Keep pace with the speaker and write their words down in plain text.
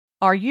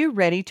Are you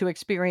ready to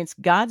experience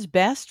God's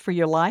best for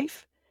your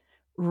life?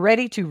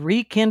 Ready to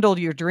rekindle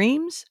your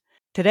dreams?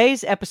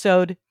 Today's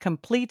episode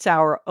completes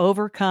our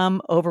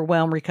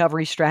Overwhelm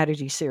Recovery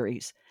Strategy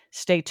series.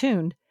 Stay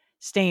tuned.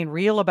 Staying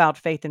real about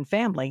faith and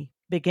family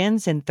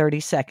begins in 30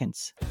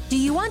 seconds. Do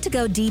you want to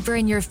go deeper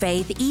in your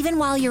faith even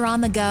while you're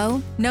on the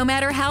go? No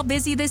matter how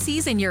busy the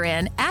season you're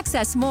in,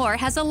 Access More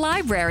has a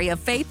library of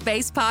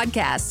faith-based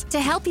podcasts to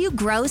help you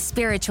grow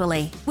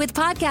spiritually. With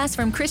podcasts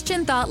from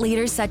Christian thought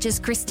leaders such as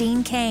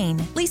Christine Kane,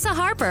 Lisa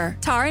Harper,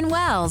 Taryn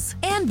Wells,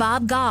 and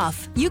Bob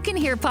Goff. You can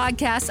hear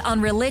podcasts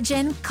on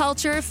religion,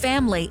 culture,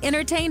 family,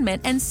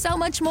 entertainment, and so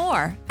much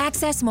more.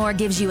 Access More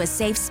gives you a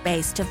safe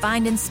space to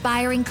find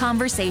inspiring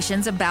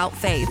conversations about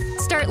faith.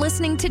 Start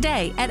listening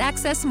today at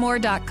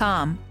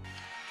accessmore.com.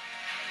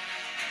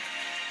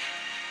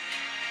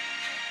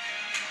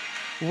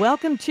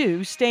 Welcome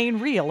to Staying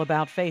Real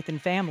About Faith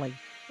and Family.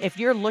 If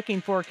you're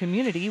looking for a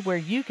community where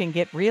you can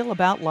get real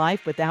about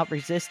life without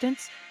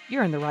resistance,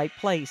 you're in the right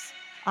place.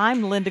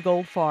 I'm Linda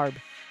Goldfarb,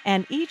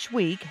 and each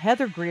week,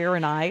 Heather Greer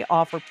and I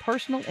offer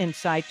personal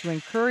insight to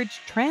encourage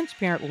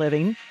transparent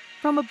living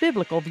from a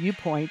biblical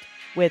viewpoint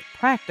with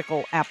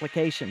practical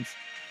applications.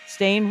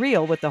 Staying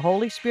real with the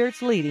Holy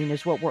Spirit's leading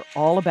is what we're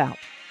all about.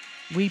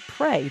 We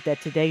pray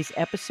that today's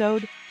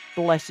episode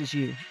blesses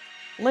you.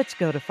 Let's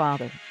go to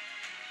Father.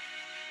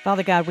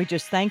 Father God, we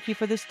just thank you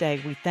for this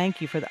day. We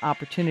thank you for the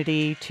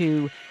opportunity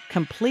to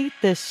complete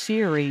this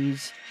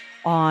series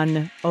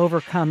on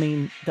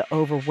overcoming the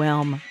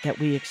overwhelm that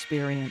we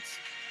experience.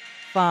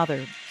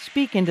 Father,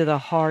 speak into the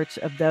hearts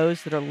of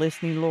those that are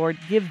listening, Lord.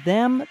 Give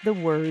them the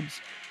words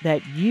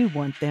that you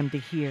want them to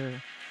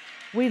hear.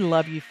 We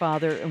love you,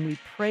 Father, and we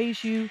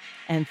praise you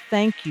and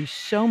thank you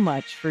so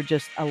much for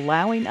just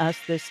allowing us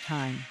this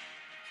time.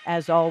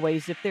 As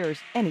always, if there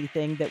is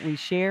anything that we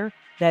share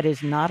that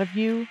is not of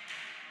you,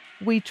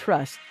 we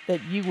trust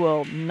that you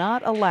will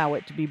not allow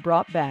it to be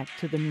brought back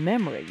to the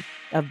memory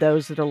of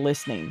those that are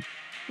listening.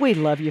 We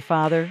love you,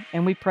 Father,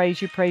 and we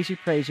praise you.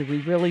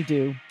 We really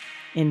do.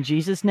 In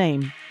Jesus'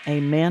 name,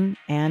 amen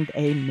and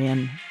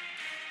amen.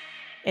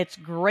 It's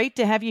great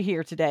to have you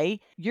here today.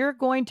 You're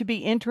going to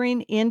be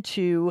entering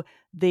into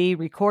the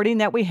recording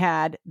that we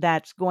had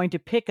that's going to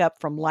pick up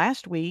from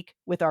last week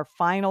with our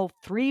final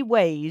 3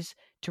 ways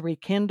to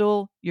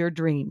rekindle your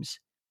dreams.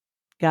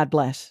 God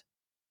bless.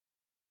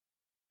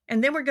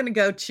 And then we're going to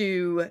go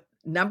to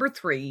number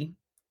 3.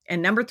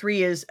 And number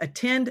 3 is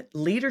attend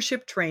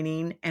leadership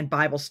training and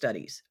Bible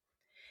studies.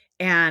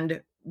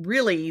 And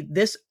really,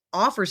 this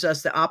offers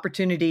us the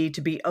opportunity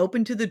to be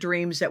open to the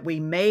dreams that we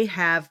may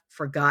have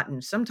forgotten.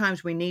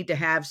 Sometimes we need to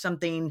have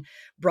something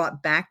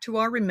brought back to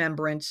our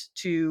remembrance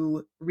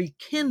to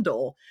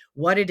rekindle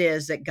what it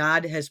is that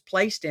God has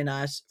placed in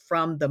us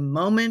from the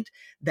moment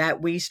that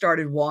we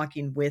started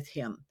walking with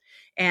Him.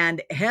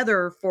 And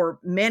Heather, for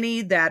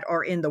many that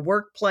are in the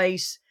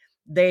workplace,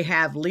 they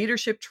have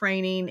leadership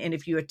training. And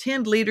if you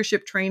attend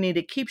leadership training,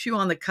 it keeps you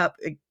on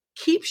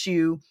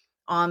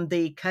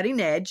the cutting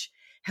edge,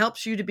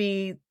 helps you to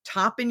be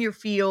top in your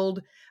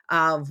field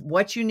of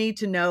what you need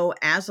to know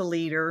as a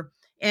leader.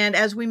 And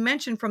as we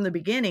mentioned from the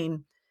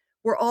beginning,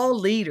 we're all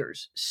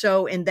leaders.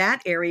 So in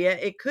that area,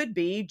 it could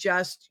be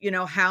just,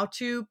 how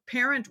to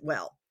parent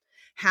well,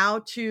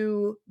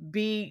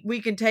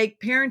 we can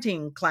take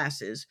parenting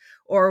classes,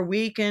 or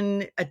we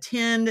can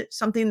attend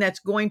something that's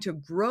going to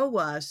grow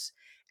us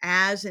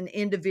as an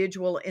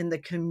individual in the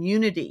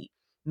community.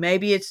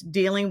 Maybe it's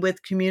dealing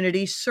with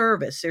community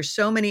service. There's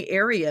so many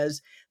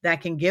areas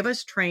that can give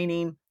us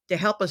training to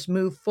help us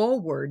move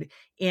forward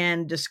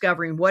in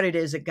discovering what it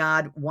is that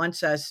God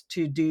wants us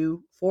to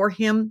do for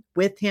Him,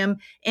 with Him,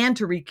 and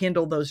to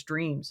rekindle those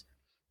dreams,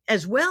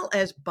 as well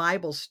as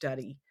Bible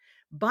study.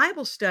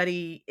 Bible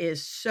study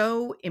is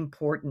so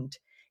important,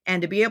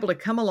 and to be able to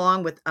come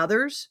along with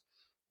others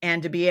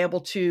and to be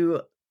able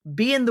to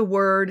be in the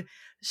Word,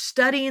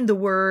 studying the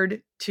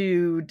Word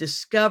to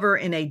discover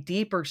in a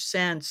deeper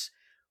sense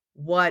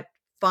what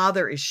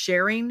Father is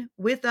sharing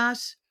with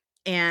us.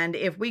 And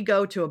if we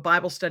go to a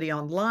Bible study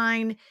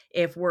online,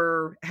 if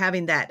we're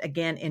having that,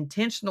 again,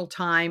 intentional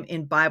time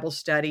in Bible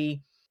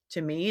study,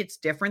 to me, it's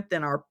different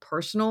than our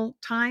personal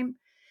time.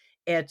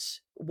 It's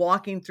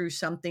walking through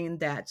something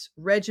that's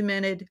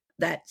regimented,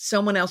 that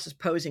someone else is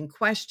posing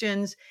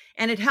questions,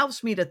 and it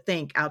helps me to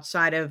think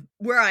outside of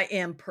where I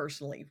am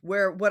personally,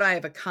 what I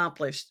have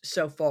accomplished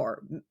so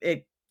far.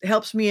 It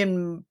helps me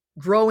in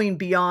growing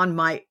beyond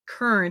my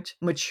current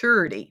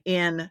maturity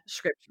in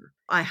Scripture.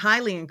 I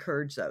highly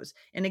encourage those.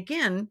 And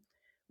again,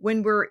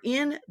 when we're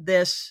in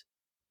this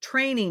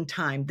training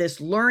time,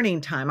 this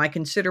learning time, I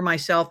consider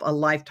myself a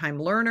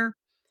lifetime learner.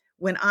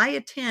 When I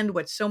attend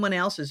what someone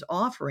else is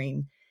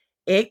offering,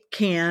 it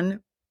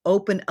can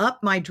open up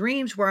my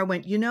dreams where I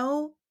went,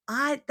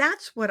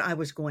 that's what I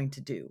was going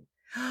to do.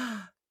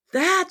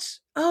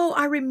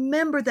 I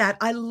remember that.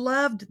 I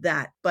loved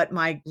that. But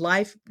my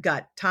life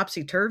got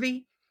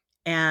topsy-turvy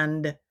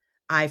and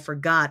I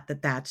forgot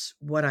that that's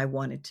what I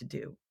wanted to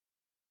do.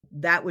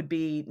 That would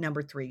be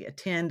number 3,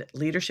 attend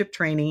leadership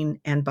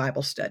training and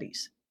Bible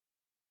studies.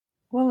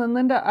 Well, and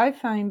Linda, I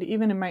find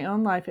even in my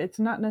own life, it's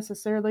not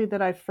necessarily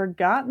that I've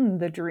forgotten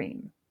the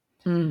dream.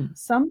 Mm,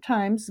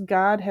 Sometimes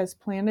God has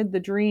planted the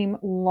dream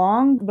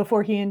long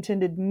before he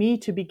intended me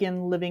to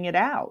begin living it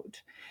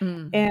out.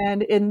 mm,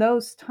 And in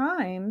those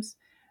times,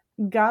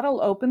 God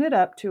will open it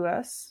up to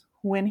us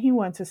when he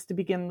wants us to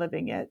begin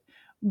living it.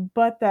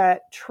 But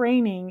that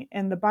training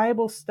and the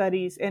Bible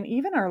studies and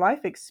even our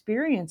life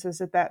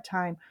experiences at that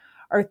time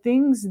are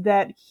things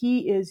that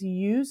he is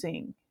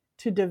using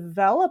to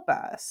develop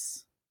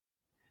us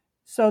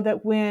so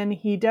that when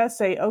he does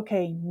say,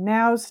 okay,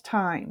 now's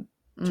time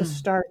to mm.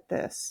 start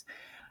this,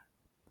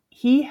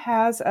 he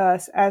has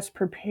us as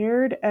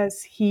prepared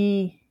as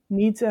he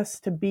needs us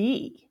to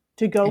be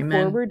to go Amen.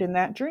 forward in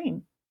that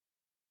dream.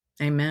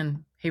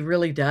 Amen. He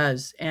really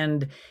does.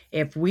 And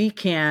if we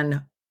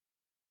can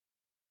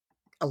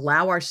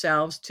allow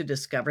ourselves to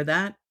discover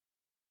that,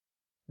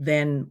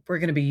 then we're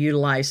going to be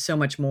utilized so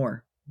much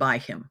more by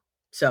him.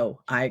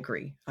 So I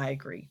agree. I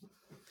agree.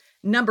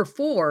 Number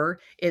 4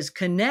 is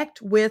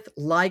connect with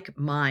like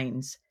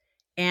minds.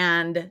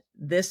 And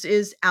this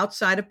is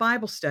outside of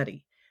Bible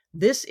study.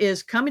 This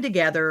is coming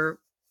together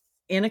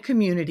in a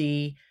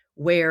community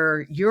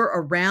where you're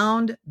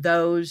around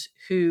those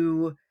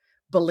who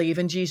believe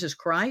in Jesus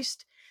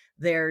Christ.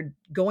 They're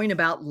going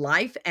about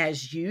life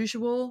as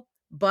usual,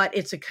 but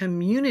it's a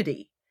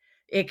community.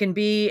 It can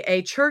be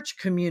a church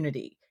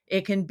community.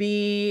 It can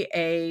be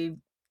a,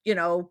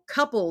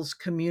 couples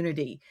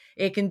community.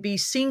 It can be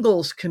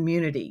singles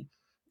community.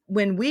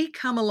 When we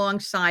come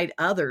alongside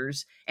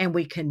others and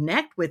we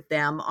connect with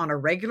them on a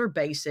regular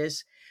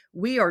basis,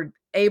 we are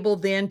able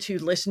then to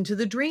listen to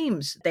the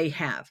dreams they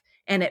have,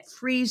 and it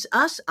frees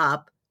us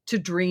up to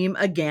dream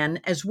again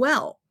as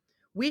well.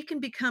 We can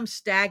become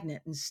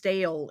stagnant and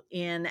stale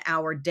in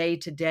our day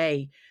to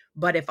day.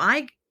 But if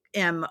I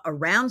am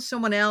around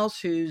someone else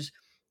who's,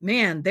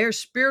 man, their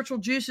spiritual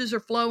juices are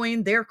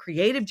flowing, their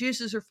creative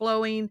juices are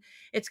flowing,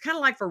 it's kind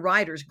of like for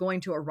writers going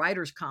to a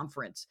writers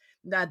conference.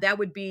 That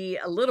would be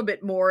a little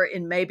bit more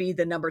in maybe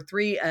the number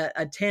 3,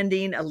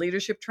 attending a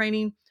leadership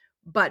training,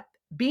 but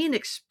being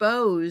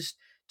exposed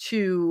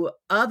to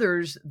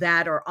others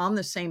that are on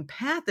the same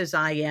path as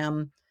I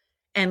am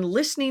and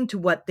listening to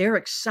what they're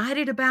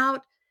excited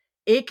about,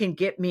 it can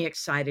get me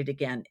excited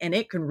again. And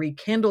it can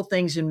rekindle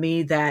things in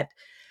me that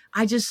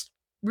I just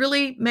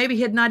really maybe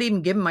had not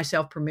even given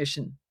myself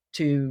permission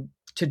to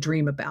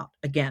dream about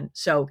again.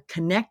 So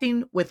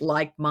connecting with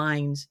like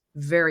minds,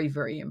 very,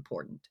 very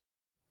important.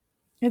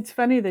 It's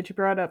funny that you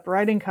brought up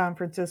writing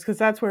conferences because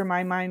that's where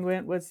my mind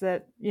went, was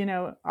that,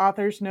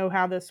 authors know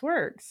how this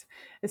works,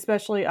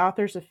 especially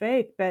authors of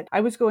faith. But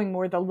I was going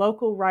more the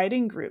local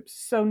writing groups.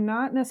 So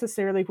not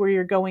necessarily where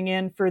you're going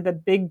in for the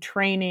big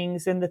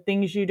trainings and the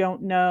things you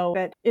don't know,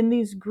 but in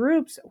these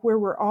groups where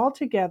we're all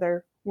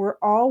together, we're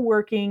all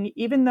working,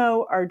 even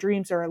though our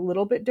dreams are a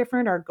little bit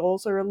different, our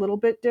goals are a little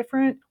bit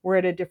different, we're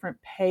at a different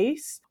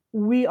pace.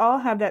 We all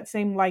have that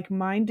same like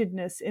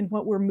mindedness in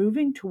what we're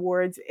moving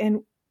towards. And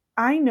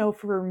I know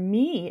for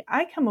me,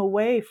 I come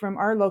away from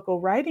our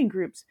local writing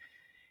groups.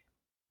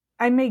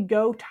 I may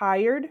go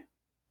tired.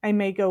 I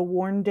may go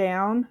worn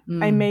down.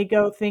 I Mm, may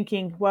go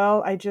thinking,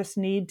 well, I just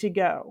need to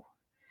go.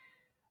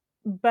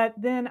 But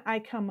then I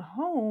come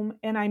home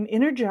and I'm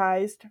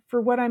energized for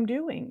what I'm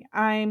doing.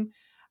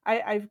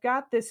 I've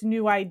got this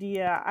new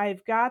idea.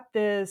 I've got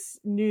this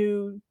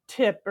new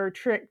tip or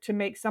trick to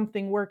make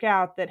something work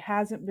out that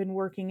hasn't been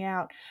working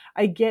out.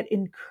 I get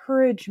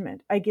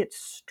encouragement. I get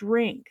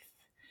strength.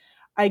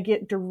 I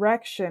get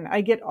direction,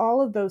 I get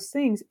all of those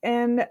things.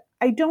 And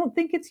I don't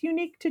think it's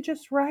unique to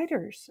just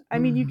writers. I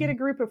mean, you get mhm. a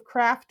group of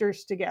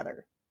crafters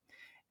together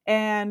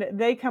and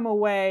they come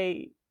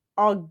away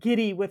all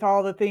giddy with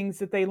all the things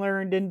that they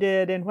learned and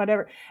did and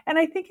whatever. And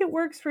I think it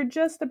works for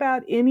just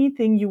about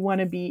anything you want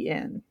to be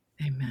in.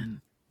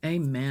 Amen.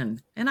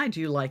 Amen. And I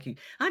do like you.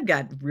 I've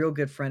got a real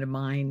good friend of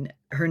mine.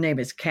 Her name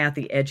is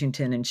Kathy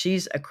Edgington, and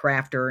she's a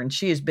crafter, and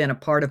she has been a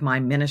part of my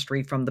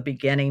ministry from the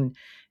beginning.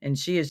 And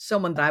she is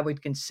someone that I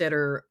would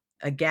consider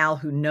a gal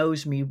who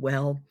knows me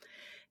well.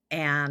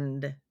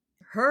 And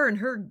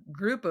her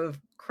group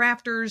of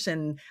crafters,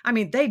 and I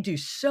mean, they do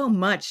so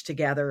much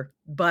together,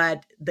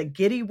 but the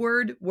giddy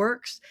word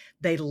works.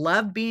 They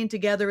love being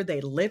together, they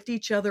lift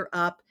each other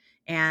up,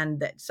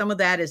 and some of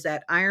that is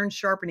that iron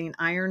sharpening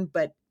iron,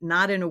 but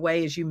not in a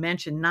way, as you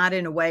mentioned, not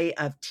in a way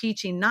of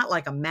teaching, not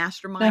like a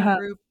mastermind Uh-huh.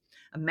 group.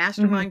 A Mm-hmm.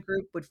 mastermind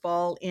group would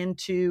fall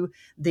into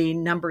the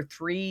number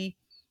 3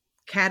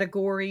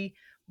 category,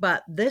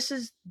 but this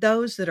is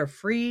those that are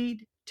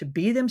freed to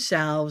be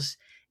themselves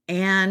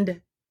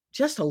and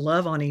just to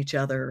love on each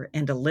other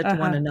and to lift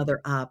one Uh-huh.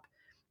 another up.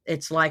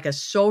 It's like a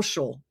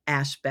social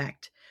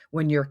aspect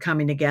when you're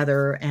coming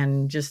together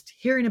and just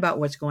hearing about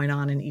what's going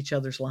on in each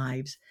other's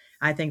lives.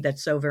 I think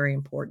that's so very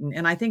important.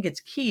 And I think it's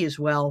key as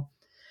well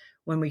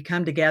when we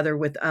come together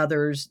with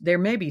others. There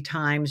may be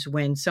times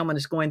when someone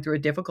is going through a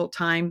difficult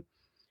time.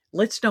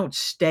 Let's don't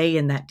stay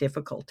in that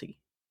difficulty.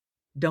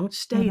 Don't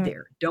stay Mm-hmm.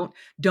 there.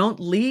 Don't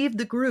leave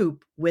the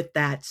group with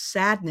that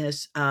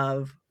sadness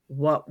of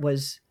what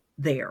was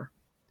there.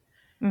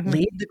 Mm-hmm.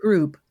 Leave the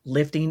group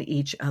lifting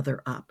each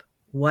other up.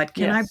 What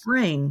can I Yes.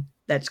 bring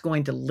that's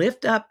going to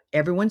lift up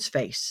everyone's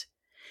face?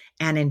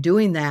 And in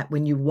doing that,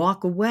 when you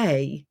walk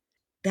away,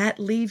 that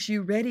leaves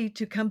you ready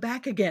to come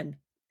back again.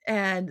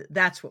 And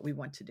that's what we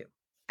want to do.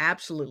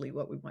 Absolutely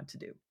what we want to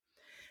do.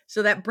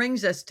 So that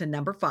brings us to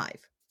number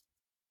 5,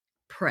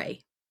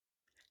 pray.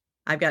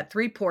 I've got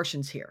 3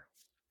 portions here: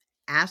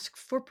 ask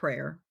for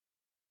prayer,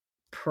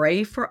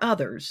 pray for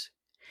others,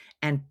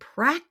 and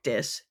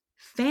practice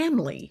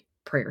family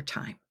prayer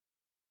time.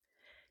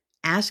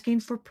 Asking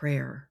for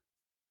prayer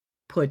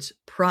puts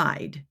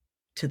pride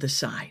to the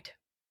side.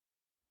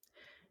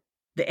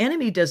 The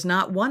enemy does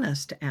not want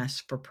us to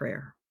ask for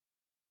prayer.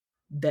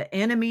 The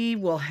enemy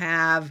will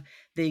have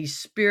these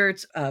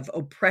spirits of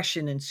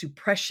oppression and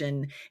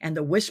suppression and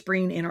the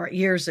whispering in our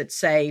ears that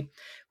say,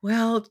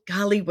 well,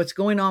 golly, what's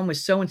going on with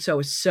so and so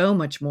is so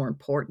much more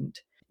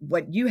important.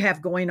 What you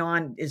have going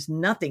on is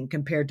nothing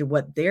compared to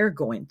what they're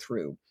going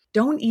through.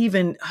 Don't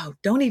even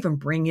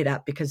bring it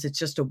up, because it's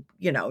just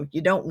you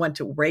don't want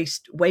to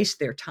waste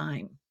their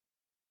time.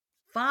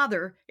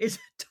 Father is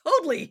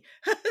totally,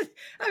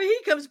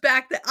 he comes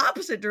back the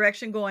opposite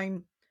direction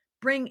going,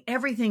 bring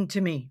everything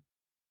to me.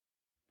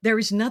 There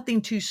is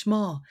nothing too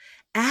small.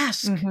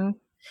 Ask. Mm-hmm.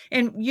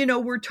 And,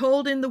 we're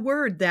told in the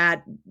word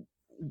that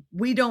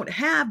we don't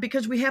have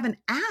because we haven't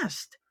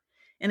asked.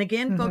 And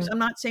again, folks, Mm-hmm. I'm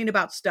not saying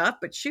about stuff,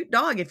 but shoot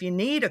dog, if you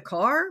need a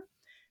car,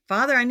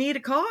 Father, I need a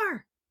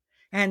car.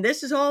 And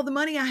this is all the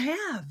money I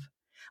have.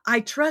 I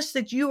trust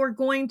that you are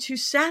going to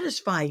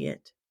satisfy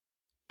it.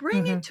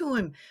 Bring Mm-hmm. it to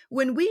him.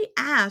 When we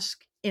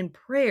ask in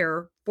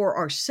prayer for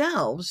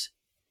ourselves,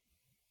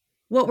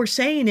 what we're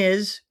saying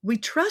is we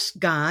trust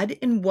God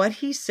in what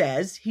he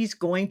says he's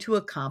going to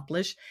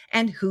accomplish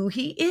and who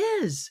he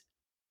is.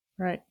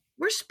 Right.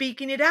 We're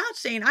speaking it out,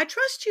 saying, I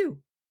trust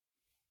you.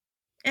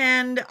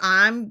 And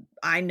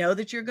I know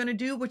that you're going to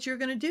do what you're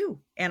going to do.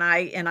 And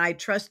I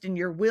trust in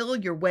your will,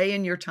 your way,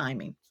 and your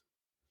timing.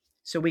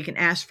 So we can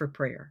ask for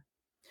prayer.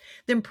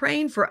 Then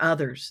praying for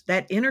others,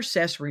 that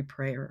intercessory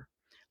prayer,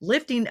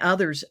 lifting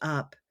others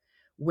up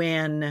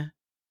when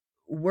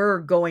we're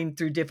going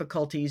through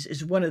difficulties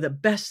is one of the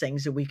best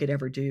things that we could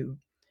ever do.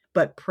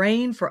 But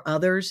praying for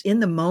others in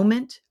the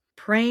moment,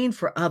 praying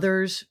for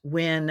others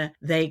when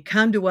they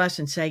come to us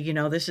and say,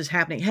 this is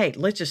happening. Hey,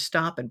 let's just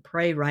stop and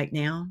pray right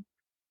now.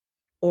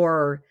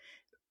 Or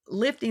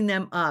lifting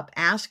them up,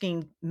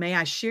 asking, may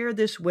I share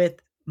this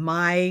with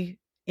my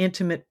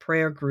intimate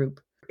prayer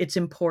group? It's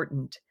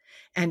important.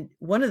 And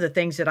one of the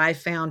things that I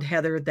found,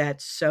 Heather,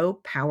 that's so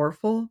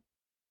powerful,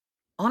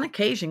 on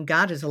occasion,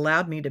 God has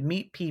allowed me to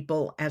meet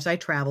people as I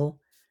travel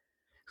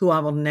who I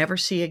will never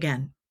see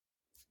again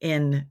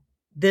in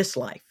this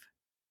life.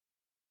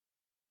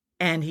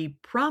 And he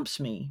prompts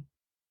me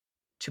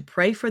to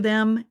pray for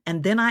them.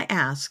 And then I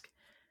ask,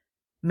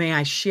 may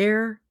I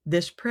share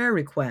this prayer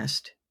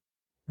request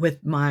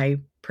with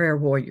my prayer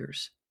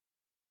warriors?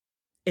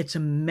 It's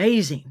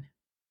amazing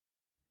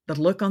the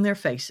look on their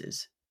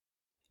faces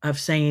of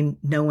saying,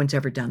 no one's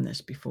ever done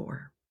this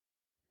before.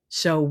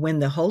 So when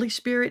the Holy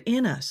Spirit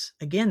in us,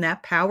 again,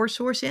 that power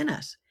source in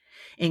us,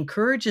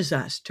 encourages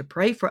us to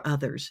pray for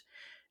others,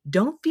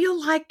 don't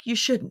feel like you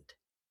shouldn't.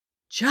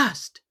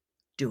 Just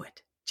do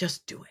it.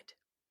 Just do it.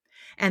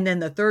 And then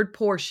the third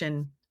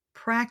portion,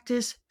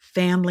 practice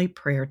family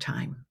prayer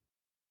time.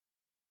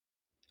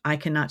 I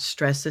cannot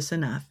stress this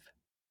enough.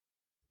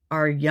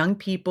 Our young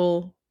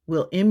people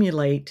will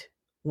emulate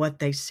what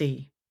they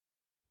see.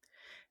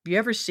 Have you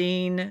ever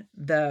seen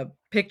the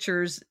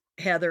pictures,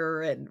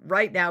 Heather? And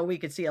right now we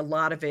could see a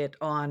lot of it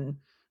on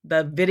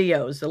the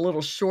videos, the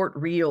little short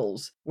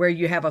reels where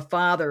you have a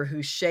father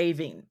who's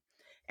shaving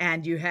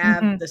and you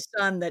have Mm-hmm. the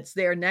son that's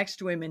there next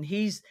to him and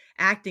he's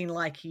acting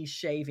like he's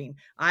shaving.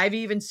 I've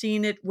even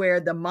seen it where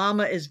the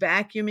mama is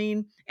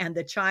vacuuming and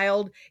the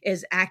child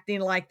is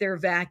acting like they're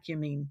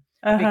vacuuming,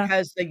 Uh-huh.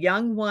 because the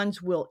young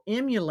ones will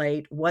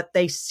emulate what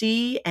they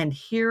see and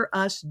hear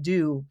us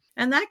do.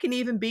 And that can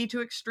even be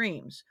to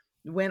extremes.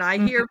 When I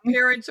hear Mm-hmm.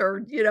 parents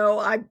or,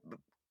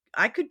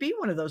 I could be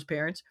one of those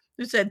parents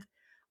who said,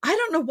 I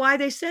don't know why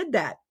they said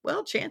that.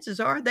 Well, chances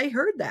are they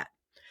heard that.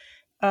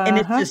 And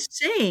it's the Uh-huh.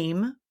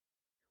 same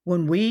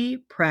when we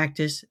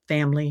practice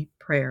family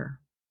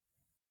prayer.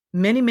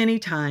 Many, many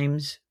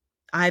times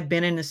I've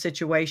been in a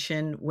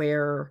situation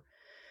where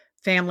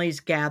families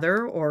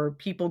gather or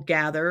people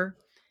gather,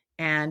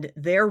 and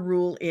their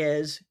rule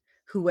is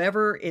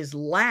whoever is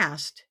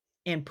last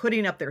in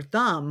putting up their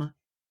thumb,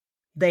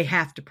 they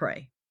have to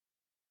pray.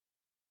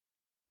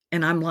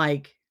 And I'm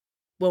like,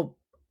 well,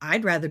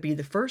 I'd rather be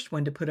the first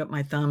one to put up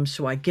my thumb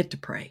so I get to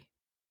pray.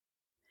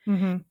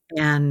 Mm-hmm.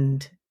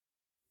 And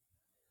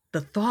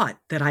the thought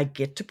that I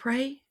get to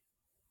pray,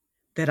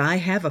 that I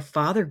have a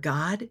Father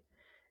God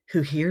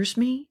who hears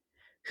me,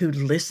 who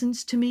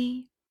listens to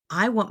me.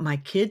 I want my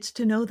kids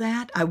to know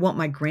that. I want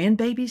my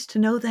grandbabies to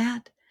know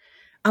that.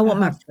 I want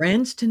my Uh-huh.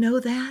 friends to know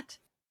that.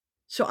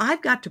 So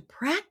I've got to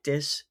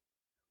practice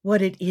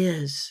what it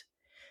is.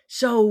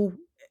 So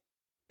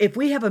if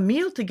we have a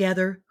meal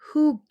together,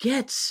 who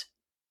gets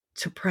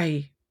to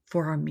pray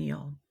for our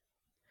meal?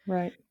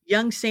 Right.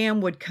 Young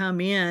Sam would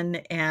come in,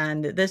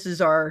 and this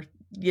is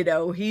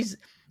he's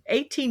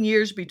 18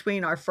 years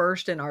between our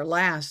first and our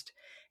last.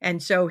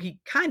 And so he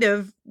kind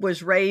of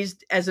was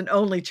raised as an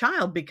only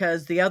child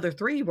because the other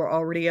three were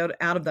already out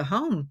of the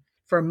home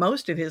for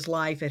most of his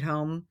life at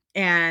home.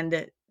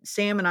 And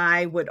Sam and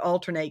I would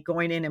alternate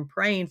going in and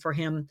praying for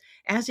him.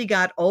 As he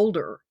got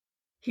older,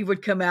 he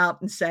would come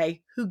out and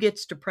say, "Who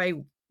gets to pray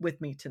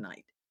with me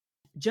tonight?"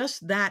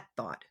 Just that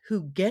thought,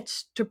 who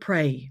gets to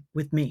pray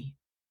with me?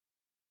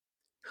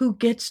 Who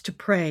gets to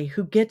pray?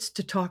 Who gets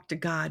to talk to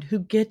God? Who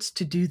gets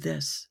to do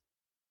this?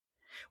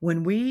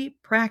 When we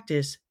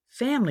practice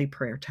family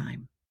prayer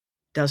time,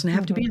 doesn't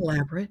have to be Mm-hmm.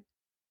 elaborate,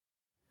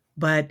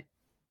 but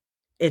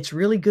it's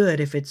really good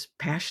if it's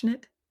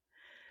passionate.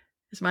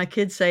 As my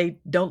kids say,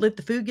 don't let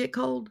the food get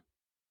cold,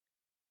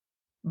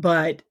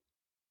 but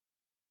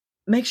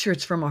make sure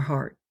it's from our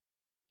heart.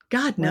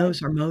 God Right.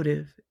 knows our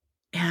motive,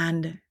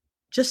 and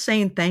just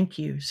saying thank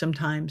you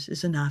sometimes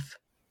is enough.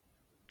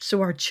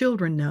 So our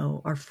children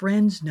know, our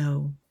friends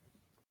know,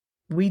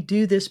 we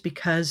do this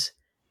because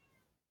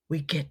we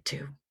get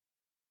to.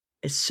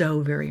 It's so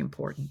very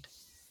important.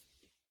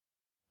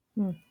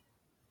 Hmm.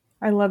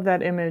 I love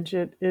that image.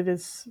 It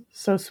is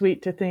so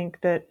sweet to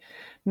think that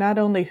not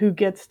only who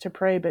gets to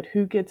pray, but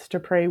who gets to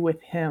pray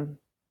with him.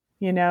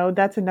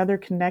 That's another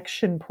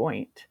connection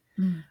point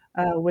Mm,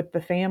 with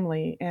the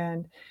family.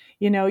 And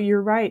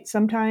you're right.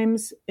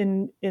 Sometimes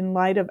in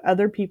light of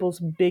other people's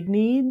big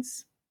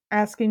needs,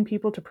 asking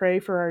people to pray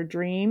for our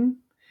dream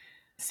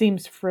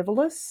seems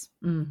frivolous,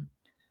 mm,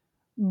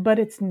 but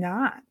it's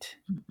not.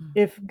 mm-mm.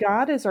 If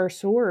God is our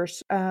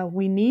source,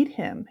 we need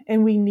him,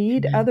 and we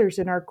need Amen. others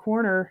in our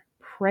corner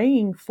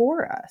praying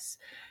for us.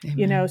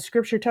 Amen.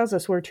 Scripture tells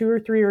us where two or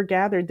three are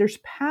gathered, there's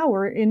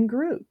power in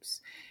groups.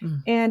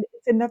 Mm, And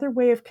it's another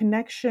way of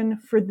connection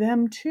for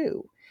them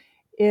too.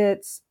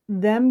 It's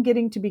them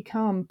getting to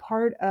become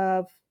part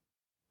of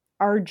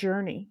our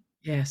journey,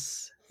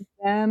 yes.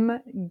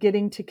 them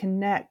getting to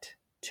connect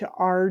to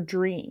our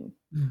dream.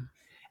 Mm,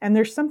 And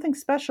there's something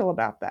special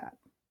about that.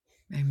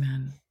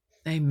 amen.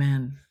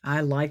 Amen.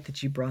 I like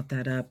that you brought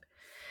that up.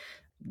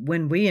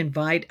 When we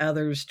invite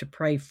others to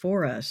pray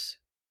for us,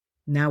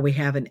 now we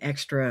have an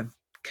extra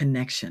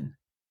connection,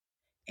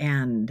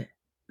 and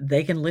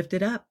they can lift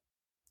it up.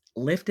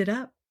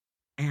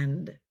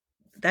 And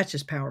that's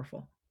just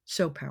powerful.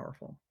 So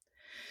powerful.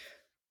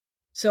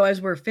 So,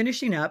 as we're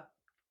finishing up,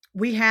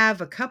 we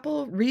have a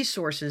couple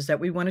resources that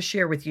we want to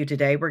share with you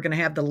today. We're going to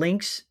have the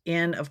links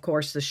in, of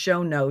course, the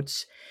show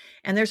notes.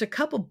 And there's a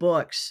couple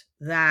books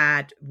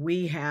that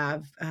we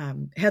have,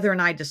 Heather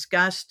and I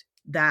discussed,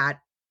 that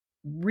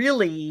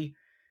really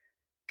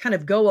kind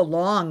of go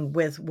along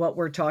with what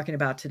we're talking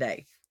about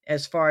today,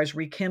 as far as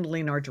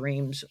rekindling our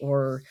dreams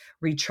or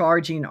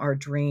recharging our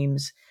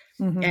dreams.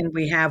 Mm-hmm. And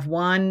we have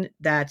one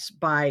that's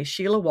by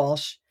Sheila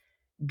Walsh,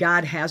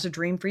 God Has a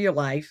Dream for Your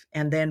Life,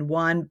 and then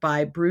one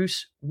by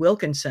Bruce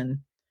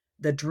Wilkinson,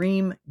 The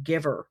Dream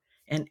Giver.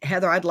 And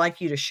Heather, I'd like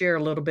you to share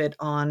a little bit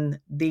on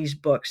these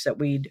books that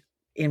we'd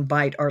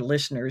invite our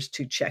listeners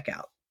to check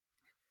out.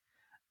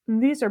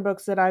 These are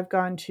books that I've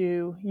gone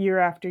to year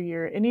after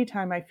year.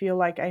 Anytime I feel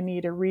like I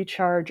need a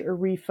recharge or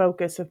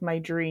refocus of my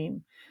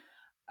dream,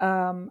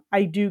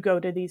 I do go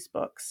to these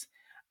books.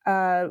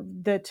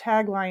 The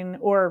tagline,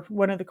 or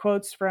one of the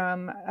quotes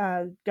from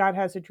God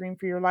Has a Dream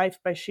for Your Life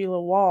by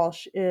Sheila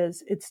Walsh,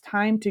 is, "It's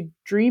time to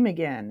dream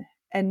again.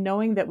 And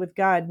knowing that with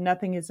God,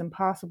 nothing is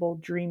impossible,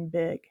 dream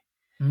big."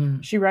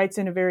 Mm, She writes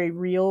in a very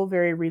real,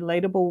 very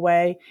relatable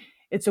way.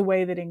 It's a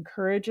way that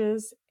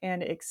encourages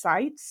and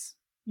excites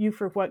you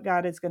for what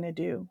God is going to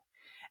do.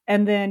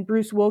 And then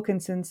Bruce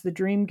Wilkinson's The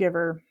Dream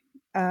Giver,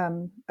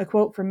 a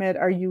quote from it: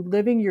 "Are you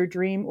living your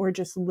dream or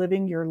just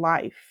living your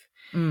life?"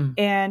 mm,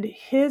 And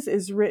his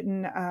is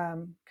written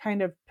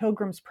kind of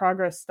Pilgrim's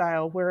Progress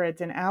style, where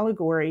it's an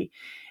allegory.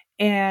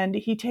 And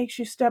he takes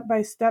you step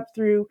by step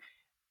through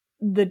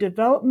the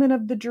development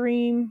of the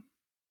dream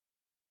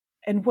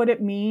and what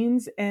it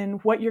means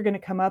and what you're going to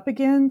come up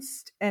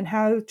against and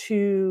how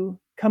to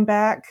come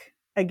back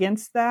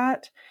against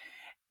that,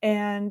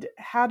 and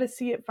how to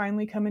see it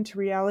finally come into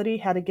reality,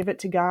 how to give it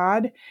to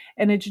God.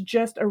 And it's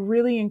just a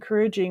really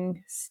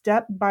encouraging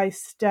step by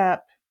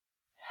step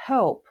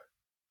help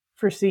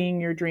for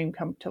seeing your dream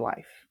come to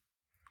life.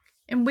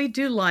 And we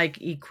do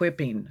like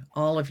equipping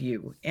all of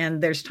you.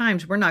 And there's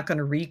times we're not going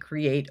to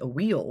recreate a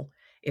wheel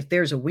if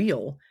there's a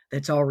wheel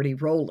that's already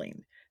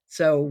rolling.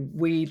 So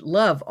we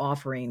love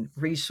offering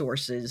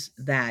resources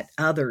that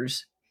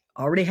others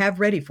already have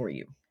ready for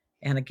you.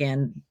 And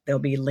again, there'll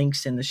be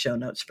links in the show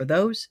notes for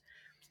those.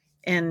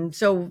 And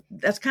so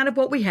that's kind of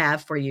what we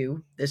have for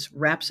you. This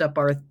wraps up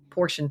our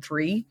portion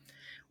 3,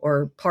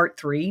 or part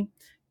 3.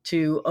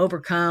 To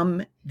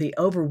overcome the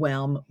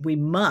overwhelm, we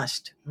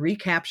must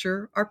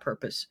recapture our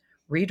purpose,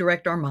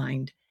 redirect our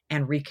mind,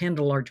 and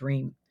rekindle our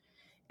dream.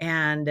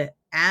 And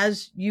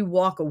as you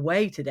walk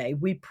away today,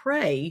 we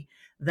pray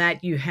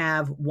that you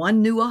have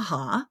one new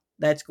aha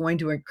that's going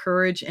to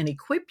encourage and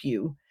equip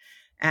you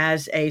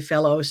as a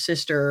fellow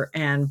sister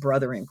and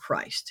brother in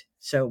Christ.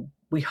 So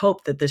we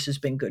hope that this has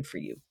been good for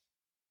you.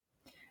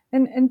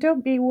 And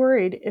don't be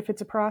worried if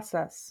it's a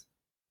process.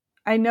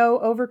 I know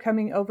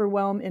overcoming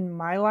overwhelm in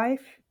my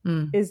life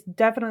is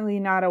definitely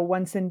not a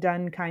once and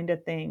done kind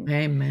of thing.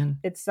 Amen.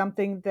 It's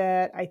something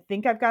that I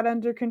think I've got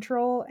under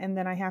control, and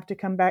then I have to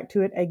come back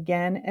to it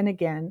again and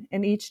again.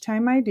 And each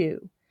time I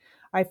do,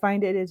 I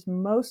find it is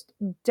most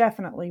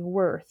definitely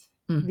worth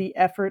the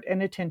effort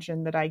and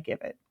attention that I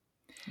give it.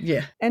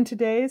 Yeah. And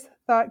today's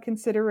thought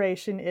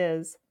consideration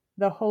is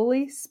the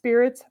Holy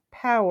Spirit's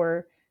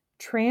power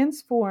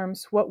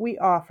transforms what we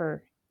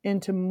offer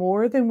into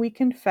more than we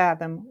can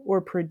fathom or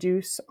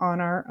produce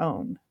on our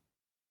own.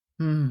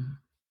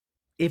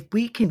 If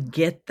we can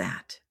get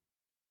that,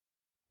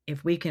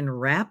 if we can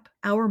wrap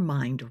our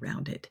mind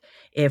around it,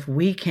 if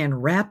we can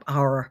wrap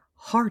our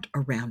heart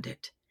around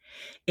it,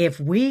 if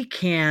we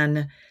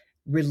can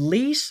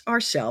release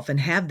ourselves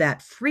and have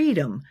that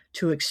freedom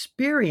to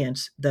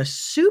experience the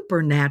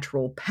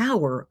supernatural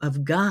power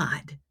of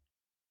God,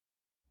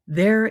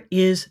 there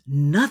is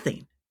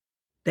nothing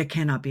that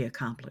cannot be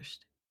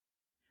accomplished.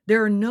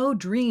 There are no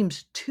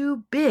dreams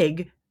too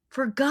big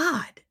for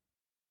God.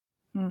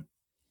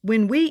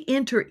 When we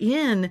enter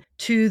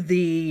into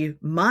the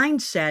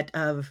mindset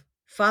of,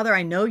 Father,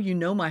 I know you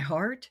know my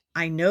heart.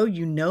 I know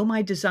you know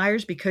my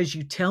desires because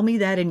you tell me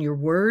that in your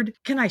word.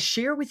 Can I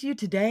share with you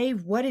today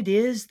what it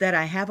is that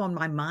I have on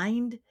my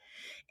mind?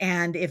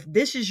 And if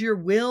this is your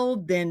will,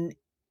 then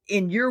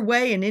in your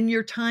way and in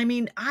your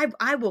timing,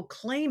 I will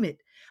claim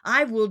it.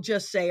 I will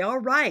just say, all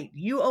right,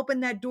 you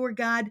open that door,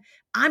 God.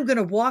 I'm going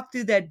to walk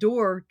through that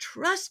door,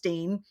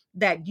 trusting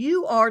that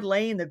you are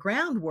laying the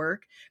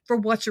groundwork for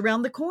what's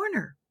around the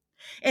corner.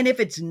 And if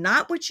it's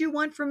not what you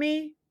want for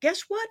me,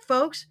 guess what,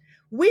 folks?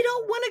 We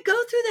don't want to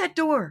go through that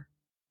door.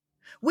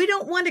 We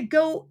don't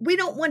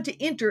want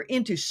to enter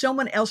into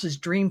someone else's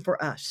dream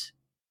for us.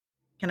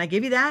 Can I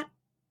give you that?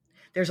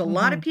 There's a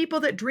lot of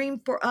people that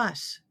dream for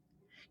us.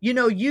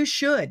 You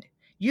should.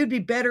 You'd be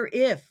better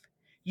if.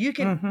 You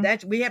can,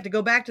 we have to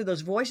go back to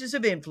those voices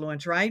of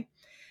influence, right?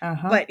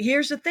 But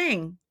here's the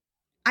thing.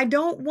 I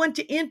don't want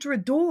to enter a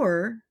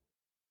door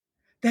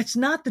that's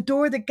not the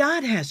door that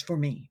God has for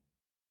me.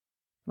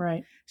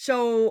 Right.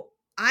 So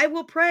I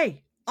will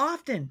pray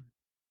often,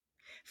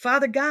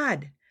 Father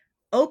God,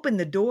 open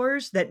the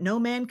doors that no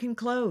man can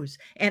close,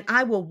 and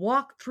I will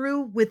walk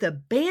through with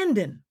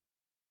abandon,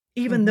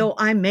 even though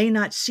I may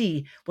not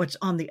see what's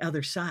on the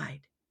other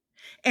side.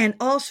 And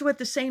also at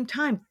the same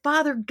time,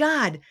 Father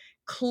God,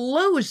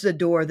 close the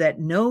door that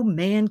no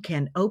man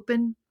can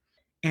open,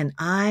 and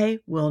I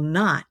will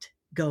not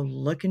go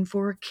looking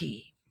for a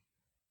key.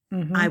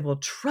 I will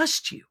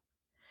trust you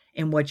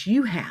in what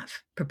you have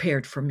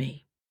prepared for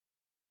me.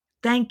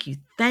 Thank you,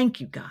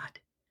 God.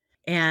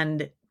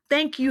 And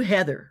thank you,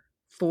 Heather,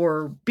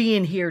 for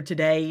being here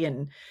today.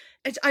 And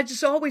I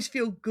just always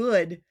feel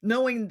good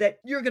knowing that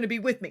you're going to be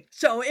with me.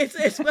 So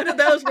it's one of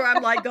those where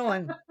I'm like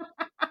going,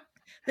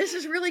 this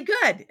is really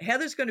good.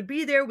 Heather's going to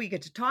be there. We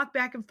get to talk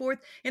back and forth.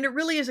 And it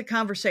really is a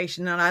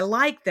conversation. And I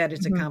like that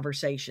it's a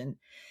conversation.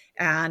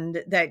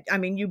 And that,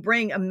 you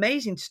bring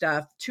amazing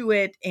stuff to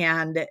it.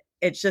 And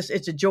it's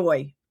a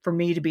joy for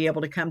me to be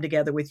able to come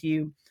together with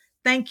you.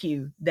 Thank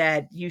you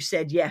that you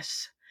said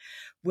yes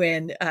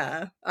when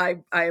I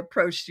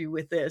approached you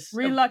with this.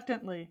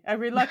 Reluctantly. I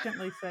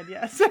reluctantly said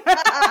yes.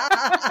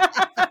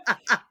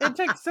 It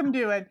took some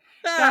doing.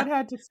 God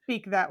had to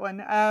speak that one.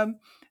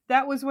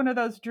 That was one of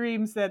those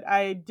dreams that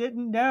I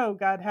didn't know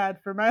God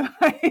had for my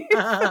life.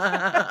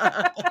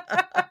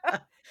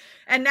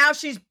 And now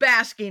she's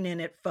basking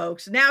in it,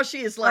 folks. Now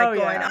she is like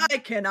I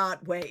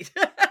cannot wait.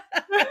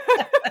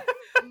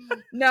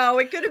 No,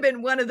 it could have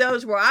been one of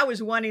those where I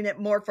was wanting it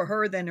more for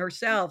her than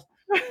herself.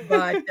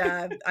 But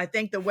I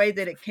think the way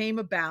that it came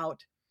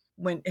about,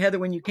 when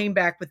you came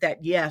back with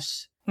that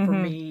yes for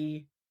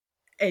me,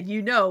 and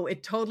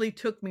it totally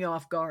took me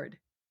off guard.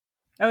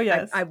 Oh,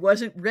 yes. I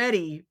wasn't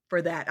ready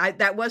for that.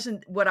 That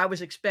wasn't what I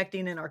was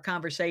expecting in our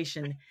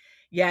conversation,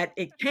 yet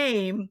it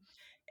came.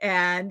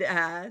 And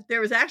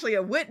there was actually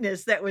a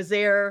witness that was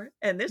there.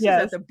 And this is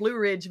at the Blue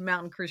Ridge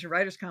Mountain Christian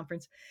Writers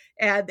Conference.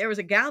 And there was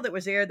a gal that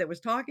was there that was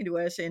talking to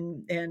us.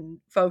 And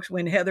folks,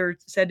 when Heather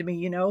said to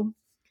me,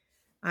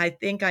 I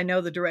think I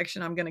know the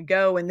direction I'm going to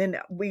go. And then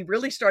we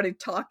really started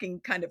talking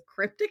kind of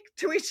cryptic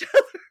to each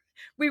other.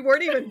 We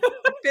weren't even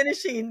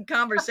finishing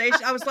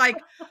conversation. I was like,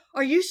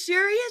 are you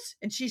serious?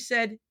 And she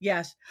said,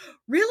 yes.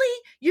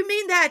 Really? You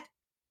mean that?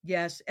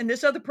 Yes. And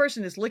this other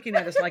person is looking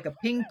at us like a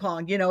ping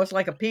pong, it's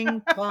like a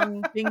ping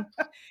pong ping.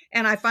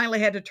 And I finally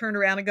had to turn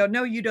around and go,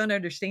 no, you don't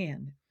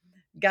understand.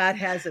 God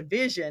has a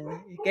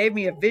vision. He gave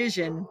me a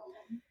vision,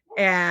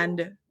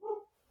 and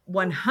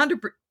 100%.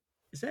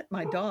 Is that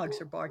my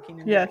dogs are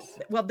barking? Yes.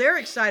 Well, they're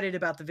excited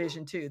about the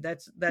vision too.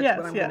 That's what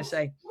I'm going to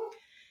say.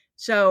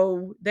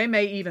 So they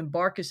may even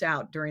bark us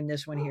out during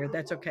this one here.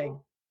 That's okay.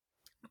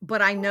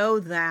 But I know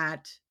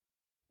that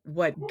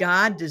what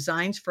God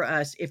designs for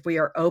us, if we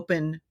are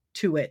open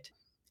to it,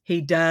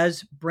 He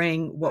does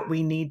bring what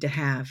we need to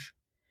have,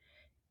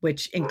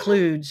 which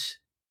includes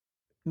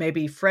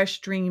maybe fresh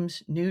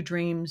dreams, new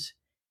dreams,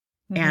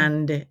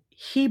 and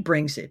He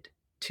brings it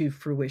to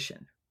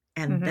fruition.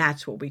 And Mhm.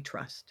 that's what we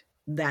trust.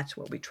 That's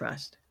what we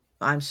trust.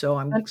 I'm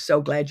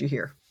so glad you're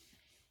here.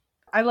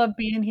 I love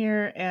being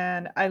here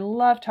and I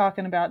love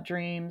talking about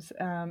dreams.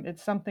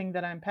 It's something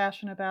that I'm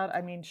passionate about.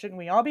 I mean, shouldn't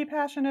we all be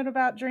passionate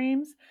about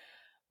dreams?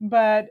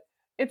 But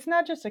it's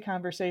not just a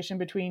conversation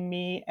between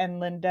me and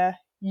Linda.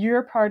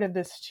 You're part of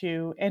this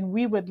too. And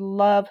we would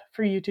love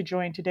for you to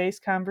join today's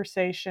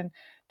conversation.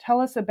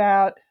 Tell us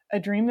about a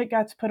dream that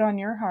God's put on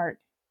your heart.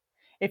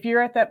 If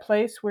you're at that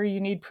place where you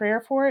need prayer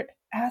for it,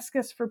 ask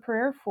us for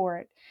prayer for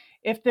it.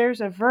 If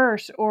there's a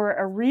verse or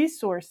a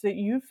resource that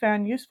you've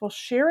found useful,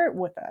 share it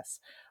with us.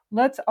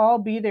 Let's all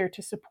be there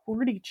to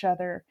support each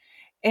other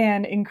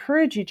and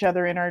encourage each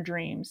other in our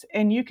dreams.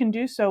 And you can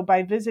do so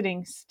by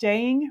visiting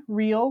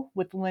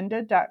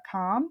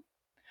stayingrealwithlinda.com.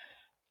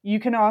 You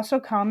can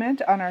also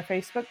comment on our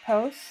Facebook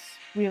posts.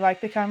 We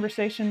like the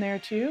conversation there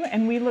too,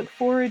 and we look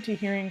forward to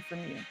hearing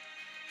from you.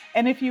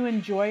 And if you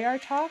enjoy our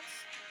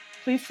talks,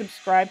 please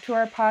subscribe to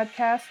our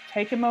podcast,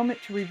 take a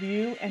moment to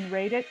review and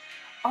rate it.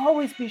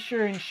 Always be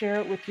sure and share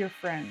it with your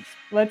friends.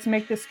 Let's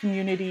make this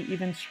community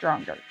even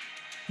stronger.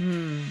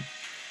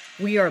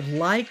 We are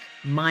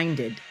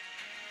like-minded,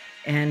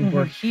 and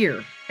we're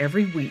here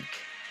every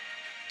week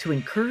to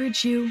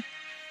encourage you,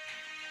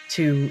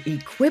 to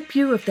equip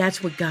you if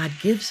that's what God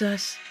gives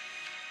us,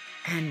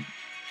 and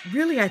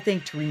really, I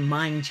think, to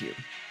remind you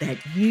that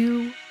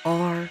you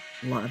are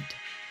loved.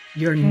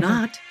 You're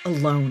not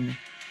alone,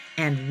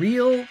 and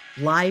real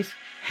life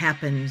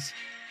happens,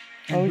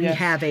 and we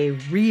have a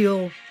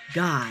real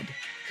God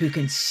who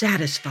can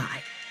satisfy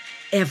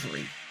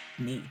every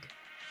need.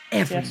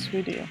 Yes,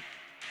 we do.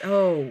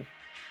 Oh,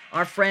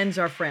 our friends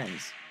are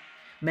friends.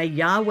 May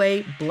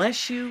Yahweh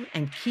bless you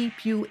and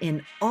keep you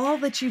in all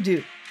that you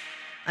do.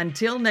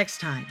 Until next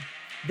time,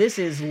 this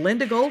is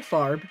Linda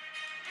Goldfarb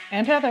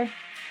and Heather,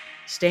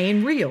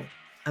 staying real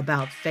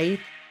about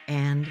faith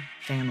and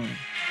family.